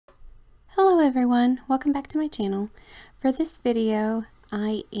everyone, welcome back to my channel. For this video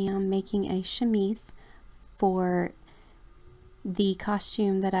I am making a chemise for the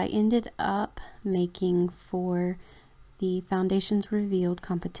costume that I ended up making for the Foundations Revealed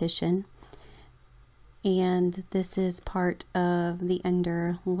competition, and this is part of the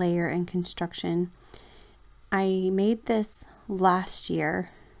under layer and construction. I made this last year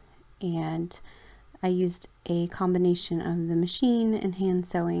and I used a combination of the machine and hand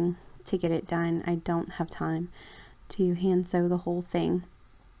sewing to get it done. I don't have time to hand sew the whole thing.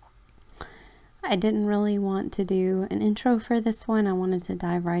 I didn't really want to do an intro for this one. I wanted to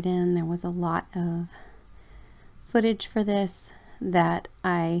dive right in. There was a lot of footage for this that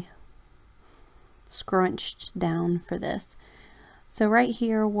I scrunched down for this. So right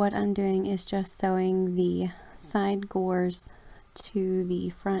here what I'm doing is just sewing the side gores to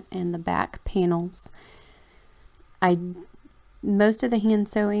the front and the back panels. Most of the hand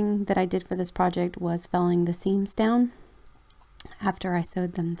sewing that I did for this project was felling the seams down after I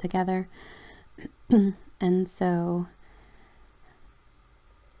sewed them together. And so,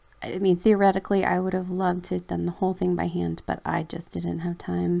 I mean, theoretically I would have loved to have done the whole thing by hand, but I just didn't have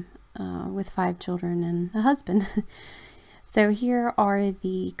time with 5 children and a husband. So here are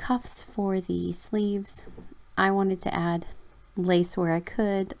the cuffs for the sleeves. I wanted to add lace where I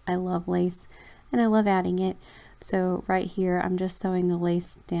could. I love lace and I love adding it. So right here I'm just sewing the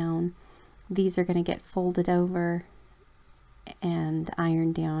lace down. These are going to get folded over and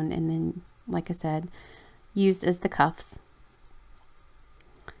ironed down, and then, like I said, used as the cuffs.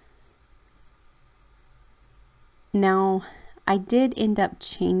 Now I did end up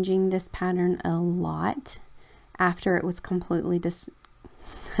changing this pattern a lot after it was completely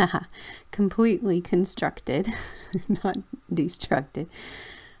completely constructed, not destructed.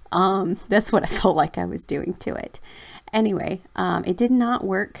 That's what I felt like I was doing to it. Anyway, it did not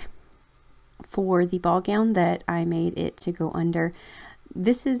work for the ball gown that I made it to go under.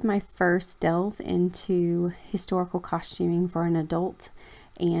 This is my first delve into historical costuming for an adult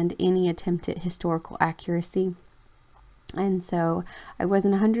and any attempt at historical accuracy. And so I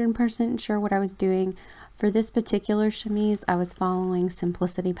wasn't 100% sure what I was doing. For this particular chemise, I was following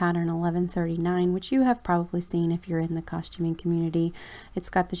Simplicity pattern 1139, which you have probably seen if you're in the costuming community. It's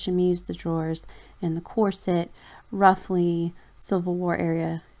got the chemise, the drawers, and the corset, roughly Civil War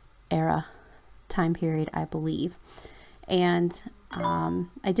era time period, I believe. And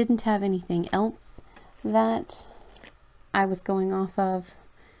I didn't have anything else that I was going off of.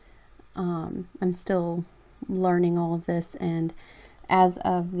 I'm still learning all of this, and as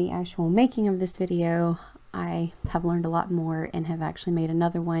of the actual making of this video I have learned a lot more and have actually made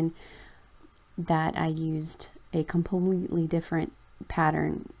another one that I used a completely different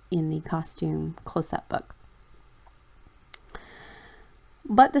pattern in the costume close-up book.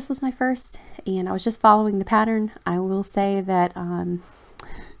 But this was my first, and I was just following the pattern. I will say that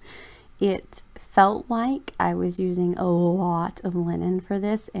it felt like I was using a lot of linen for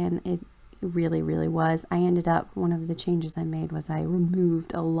this, and it really was. I ended up, one of the changes I made was I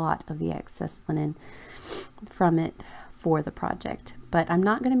removed a lot of the excess linen from it for the project. But I'm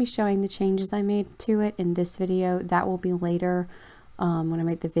not going to be showing the changes I made to it in this video. That will be later when I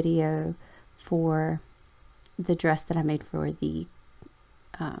make the video for the dress that I made for the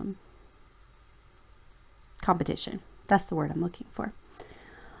competition. That's the word I'm looking for.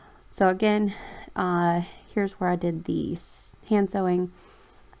 So again, here's where I did the hand sewing.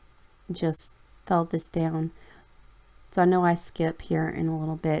 Just felled this down. So I know I skip here in a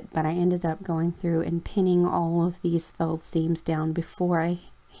little bit, but I ended up going through and pinning all of these felled seams down before I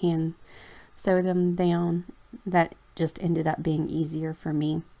hand sewed them down. That just ended up being easier for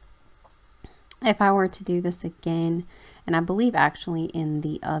me. If I were to do this again, and I believe actually in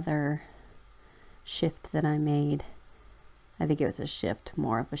the other shift that I made, I think it was a shift,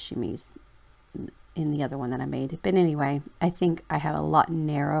 more of a chemise in the other one that I made. But anyway, I think I have a lot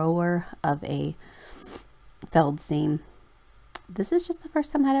narrower of a felled seam. This is just the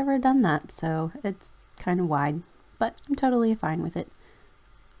first time I'd ever done that, so it's kind of wide, but I'm totally fine with it.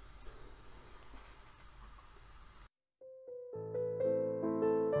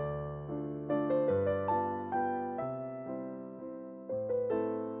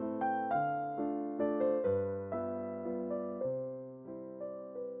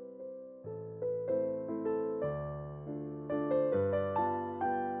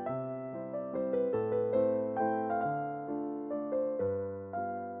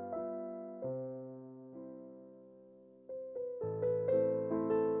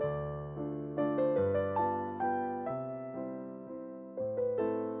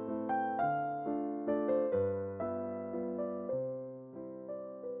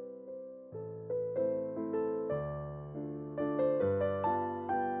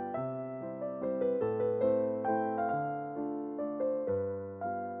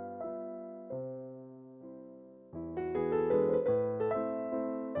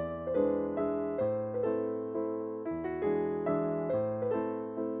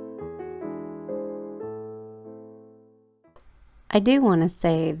 I do want to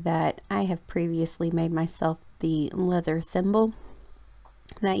say that I have previously made myself the leather thimble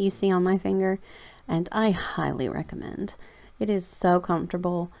that you see on my finger, and I highly recommend. It is so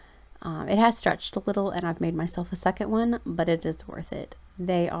comfortable. It has stretched a little, and I've made myself a second one, but it is worth it.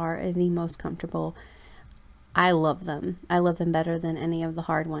 They are the most comfortable. I love them. I love them better than any of the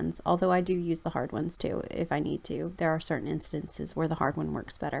hard ones, although I do use the hard ones too if I need to. There are certain instances where the hard one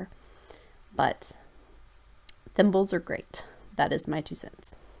works better, but thimbles are great. That is my 2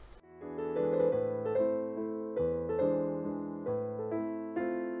 cents.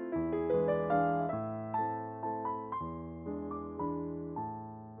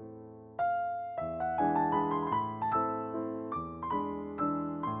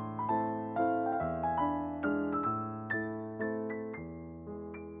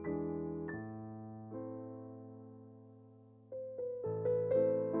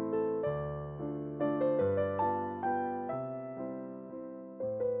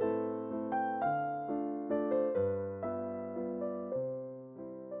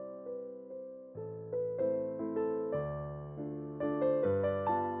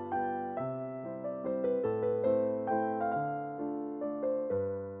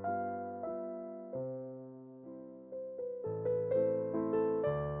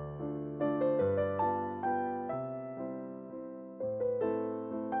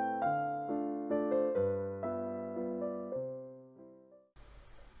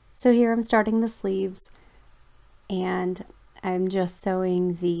 So here I'm starting the sleeves, and I'm just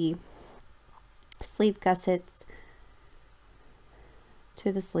sewing the sleeve gussets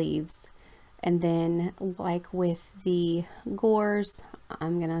to the sleeves, and then like with the gores,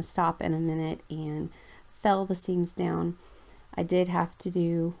 I'm gonna stop in a minute and fell the seams down. I did have to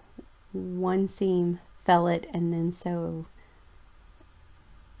do one seam, fell it, and then sew.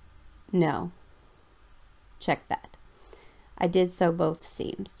 No, check that. I did sew both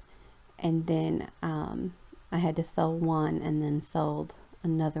seams, and then I had to fell one and then felled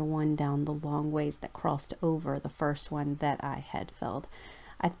another one down the long ways that crossed over the first one that I had felled.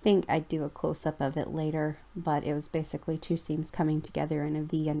 I think I'd do a close-up of it later, but it was basically 2 seams coming together in a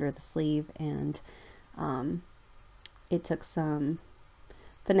V under the sleeve, and it took some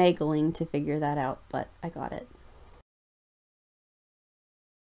finagling to figure that out, but I got it.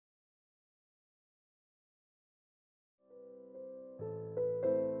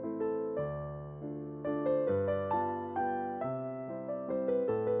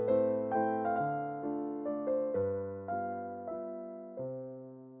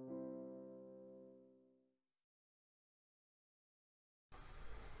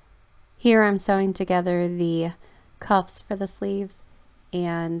 Here I'm sewing together the cuffs for the sleeves,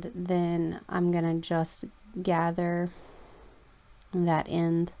 and then I'm gonna just gather that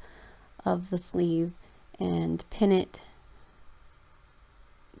end of the sleeve and pin it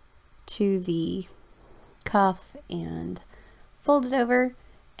to the cuff and fold it over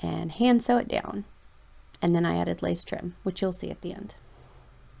and hand sew it down. And then I added lace trim, which you'll see at the end.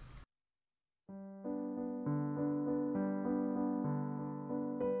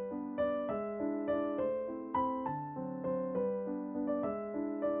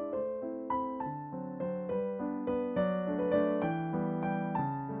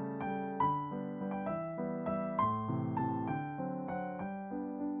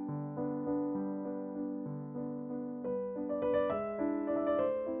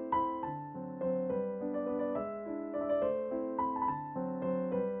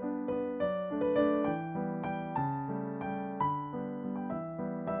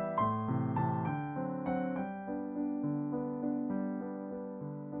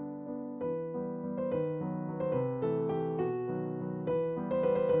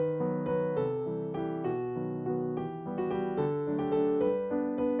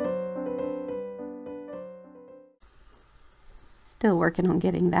 Still working on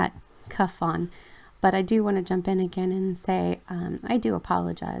getting that cuff on, but I do want to jump in again and say I do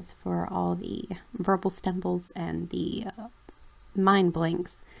apologize for all the verbal stumbles and the mind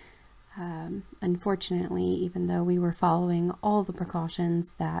blanks. Unfortunately, even though we were following all the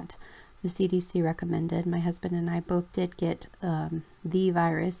precautions that the CDC recommended, my husband and I both did get the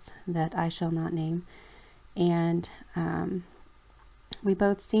virus that I shall not name, and we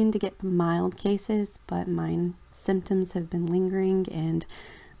both seem to get mild cases, but mine symptoms have been lingering, and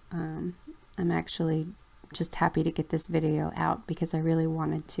I'm actually just happy to get this video out because I really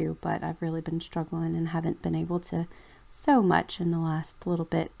wanted to, but I've really been struggling and haven't been able to sew much in the last little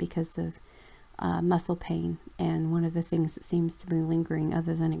bit because of muscle pain. And one of the things that seems to be lingering,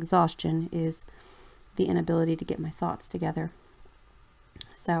 other than exhaustion, is the inability to get my thoughts together.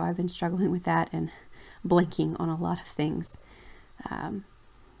 So I've been struggling with that and blanking on a lot of things.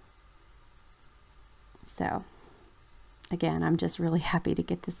 So again, I'm just really happy to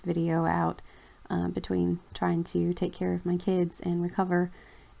get this video out. Between trying to take care of my kids and recover,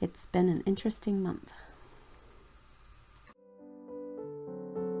 it's been an interesting month.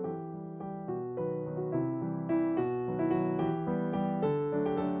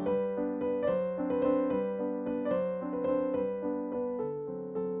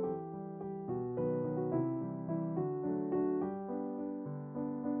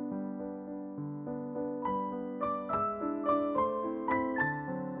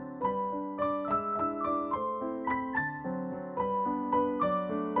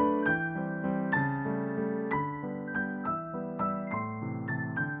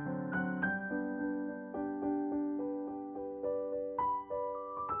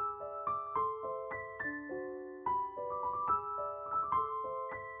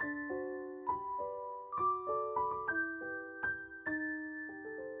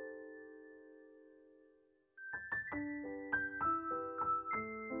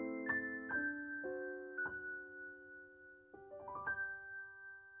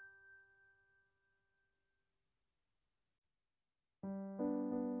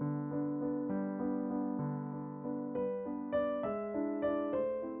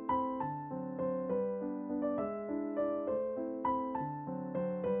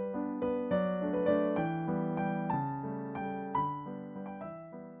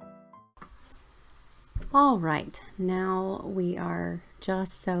 All right, now we are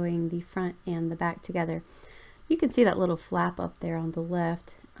just sewing the front and the back together. You can see that little flap up there on the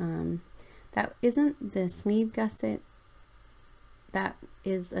left. That isn't the sleeve gusset. That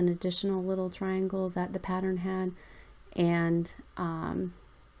is an additional little triangle that the pattern had, and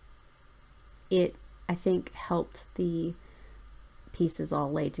it, I think, helped the pieces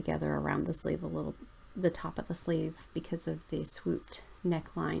all lay together around the sleeve a little, the top of the sleeve, because of the swooped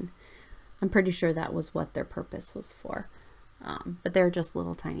neckline. I'm pretty sure that was what their purpose was for, but they're just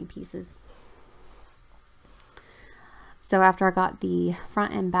little tiny pieces. So after I got the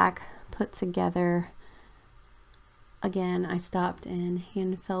front and back put together, again, I stopped and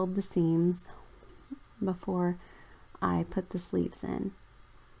hand filled the seams before I put the sleeves in.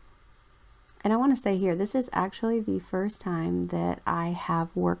 And I want to say here, this is actually the first time that I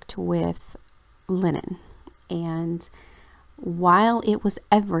have worked with linen, and while it was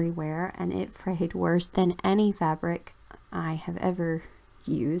everywhere and it frayed worse than any fabric I have ever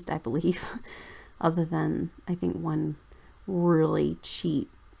used, I believe, other than I think one really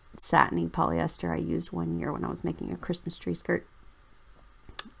cheap satiny polyester I used one year when I was making a Christmas tree skirt.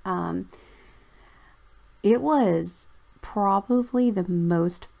 It was probably the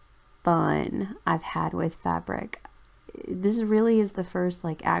most fun I've had with fabric. This really is the first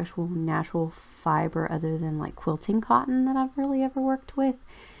like actual natural fiber other than like quilting cotton that I've really ever worked with,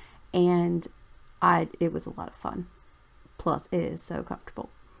 and it was a lot of fun. Plus it is so comfortable.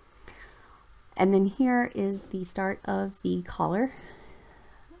 And then here is the start of the collar,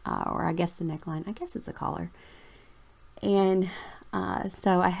 or I guess the neckline. I guess it's a collar. And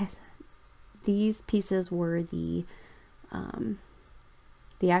so I had these pieces were the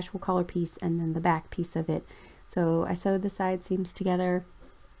actual collar piece and then the back piece of it. So I sewed the side seams together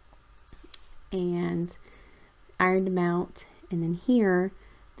and ironed them out, and then here,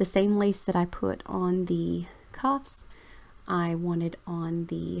 the same lace that I put on the cuffs, I wanted on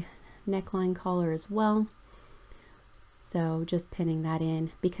the neckline collar as well. So just pinning that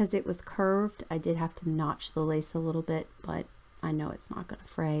in. Because it was curved, I did have to notch the lace a little bit, but I know it's not going to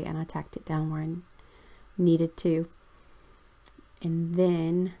fray, and I tacked it down where I needed to. And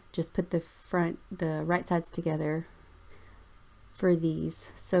then just put the right sides together for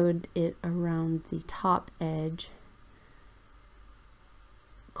these, sewed it around the top edge,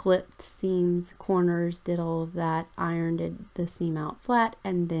 clipped seams, corners, did all of that, ironed the seam out flat,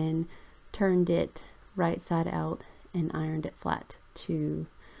 and then turned it right side out and ironed it flat to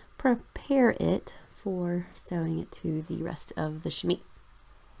prepare it for sewing it to the rest of the chemise.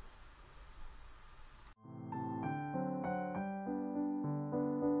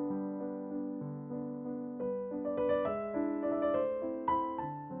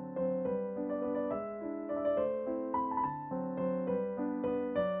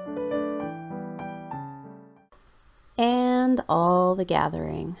 And all the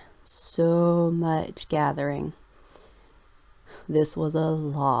gathering, so much gathering. This was a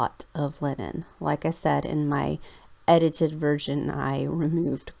lot of linen. Like I said, in my edited version, I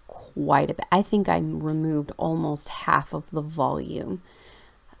removed quite a bit. I think I removed almost half of the volume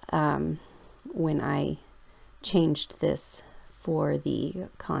when I changed this for the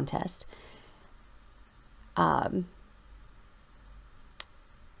contest.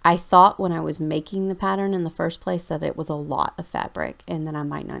 I thought when I was making the pattern in the first place that it was a lot of fabric and that I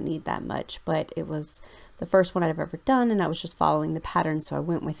might not need that much, but it was the first one I've ever done and I was just following the pattern, so I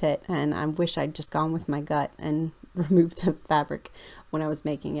went with it, and I wish I'd just gone with my gut and removed the fabric when I was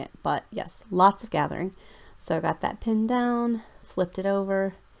making it. But yes, lots of gathering. So I got that pinned down, flipped it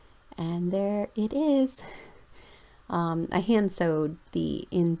over, and there it is. I hand sewed the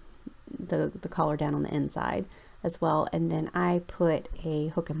collar down on the inside as well, and then I put a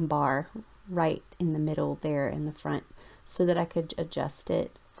hook and bar right in the middle there in the front so that I could adjust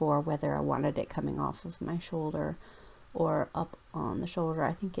it for whether I wanted it coming off of my shoulder or up on the shoulder.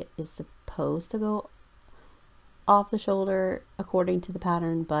 I think it is supposed to go off the shoulder according to the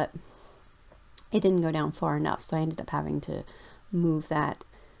pattern, but it didn't go down far enough, so I ended up having to move that.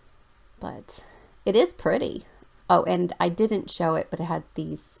 But it is pretty. Oh, and I didn't show it, but it had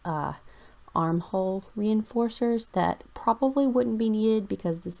these armhole reinforcers that probably wouldn't be needed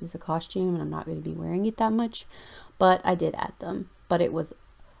because this is a costume and I'm not going to be wearing it that much, but I did add them. But it was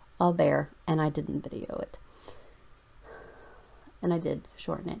a bear and I didn't video it, and I did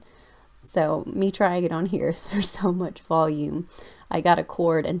shorten it. So me trying it on here, there's so much volume. I got a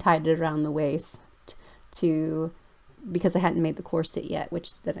cord and tied it around the waist because I hadn't made the corset yet,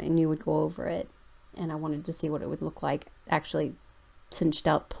 which that I knew would go over it, and I wanted to see what it would look like actually cinched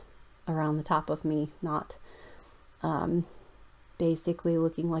up around the top of me, not basically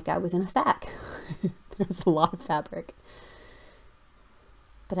looking like I was in a sack. There's a lot of fabric.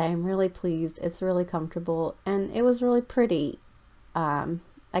 But I am really pleased. It's really comfortable and it was really pretty.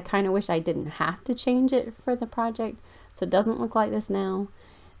 I kind of wish I didn't have to change it for the project, so it doesn't look like this now.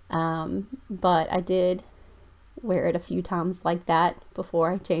 But I did wear it a few times like that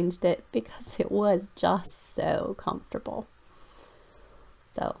before I changed it because it was just so comfortable.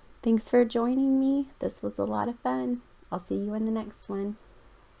 So thanks for joining me. This was a lot of fun. I'll see you in the next one.